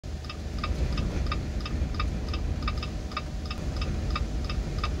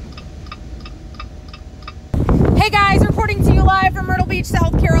Hey guys, reporting to you live from Myrtle Beach,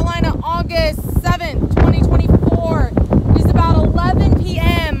 South Carolina, August 7th, 2024. It is about 11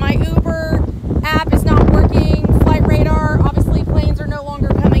 p.m. My Uber app is not working. Flight radar, obviously planes are no longer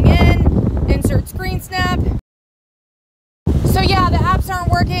coming in. Insert screen snap. So yeah, the apps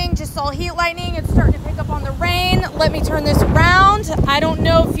aren't working. Just saw heat lightning. It's starting to pick up on the rain. Let me turn this around. I don't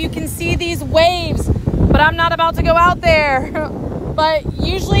know if you can see these waves, but I'm not about to go out there. But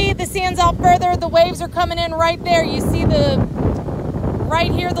usually the sand's out further. The waves are coming in right there. You see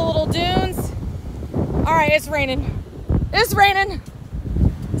right here, the little dunes. All right, it's raining. It's raining.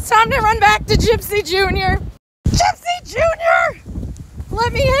 It's time to run back to Gypsy Jr. Gypsy Jr.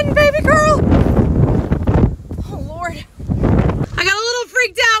 Let me in, baby girl. Oh, Lord. I got a little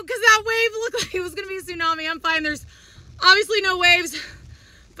freaked out because that wave looked like it was going to be a tsunami. I'm fine. There's obviously no waves.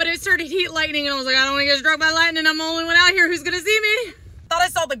 But it started heat lightning and I was like, I don't want to get struck by lightning. I'm the only one out here who's going to see me. Thought I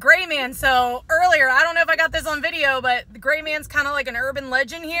saw the gray man. So earlier, I don't know if I got this on video, but the gray man's kind of like an urban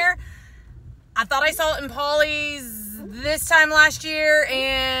legend here. I thought I saw it in Polly's this time last year.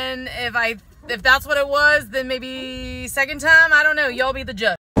 And if that's what it was, then maybe second time, I don't know. Y'all be the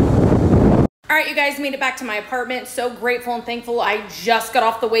judge. All right, you guys, made it back to my apartment. So grateful and thankful. I just got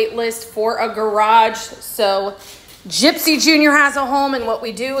off the wait list for a garage. So Gypsy Jr. has a home, and what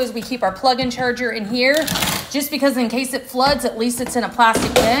we do is we keep our plug-in charger in here just because in case it floods, at least it's in a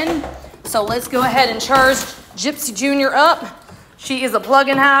plastic bin. So let's go ahead and charge Gypsy Jr. up. She is a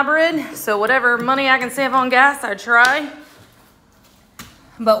plug-in hybrid, so whatever money I can save on gas, I try.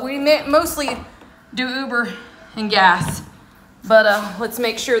 But we mostly do Uber and gas. But let's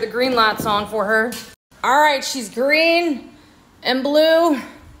make sure the green light's on for her. All right, she's green and blue.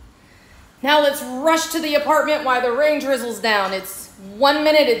 Now let's rush to the apartment while the rain drizzles down. It's 1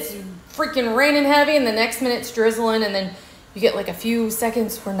 minute, it's freaking raining heavy, and the next minute it's drizzling, and then you get like a few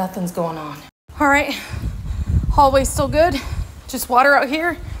seconds where nothing's going on. All right, hallway's still good. Just water out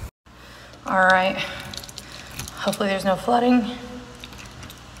here. All right, hopefully there's no flooding.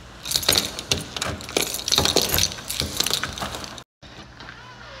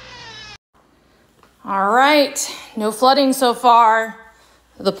 All right, no flooding so far.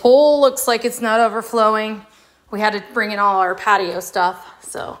 The pool looks like it's not overflowing. We had to bring in all our patio stuff.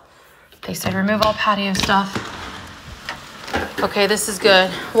 So they said remove all patio stuff. Okay, this is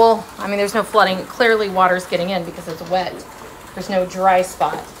good. Well, I mean, there's no flooding. Clearly water's getting in because it's wet. There's no dry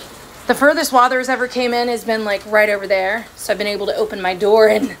spot. The furthest water's ever came in has been like right over there. So I've been able to open my door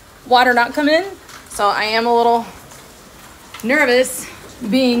and water not come in. So I am a little nervous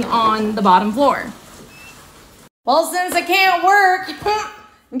being on the bottom floor. Well, since I can't work,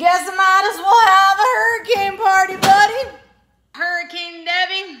 guess I might as well have a hurricane party, buddy. Hurricane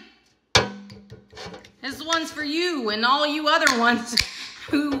Debby. This one's for you and all you other ones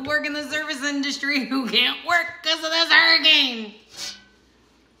who work in the service industry who can't work because of this hurricane.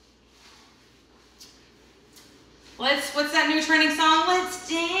 What's that new trending song? Let's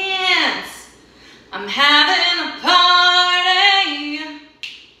dance. I'm having a party.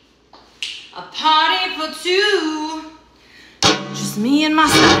 A party for two. Just me and my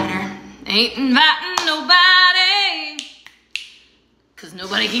cider. Ain't inviting nobody. Cause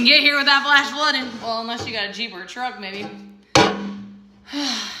nobody can get here without flash flooding. Well, unless you got a Jeep or a truck, maybe.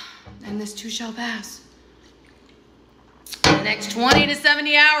 And this too shall pass. The next 20 to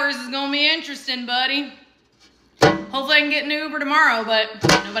 70 hours is gonna be interesting, buddy. Hopefully I can get an Uber tomorrow, but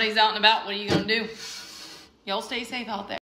nobody's out and about. What are you gonna do? Y'all stay safe out there.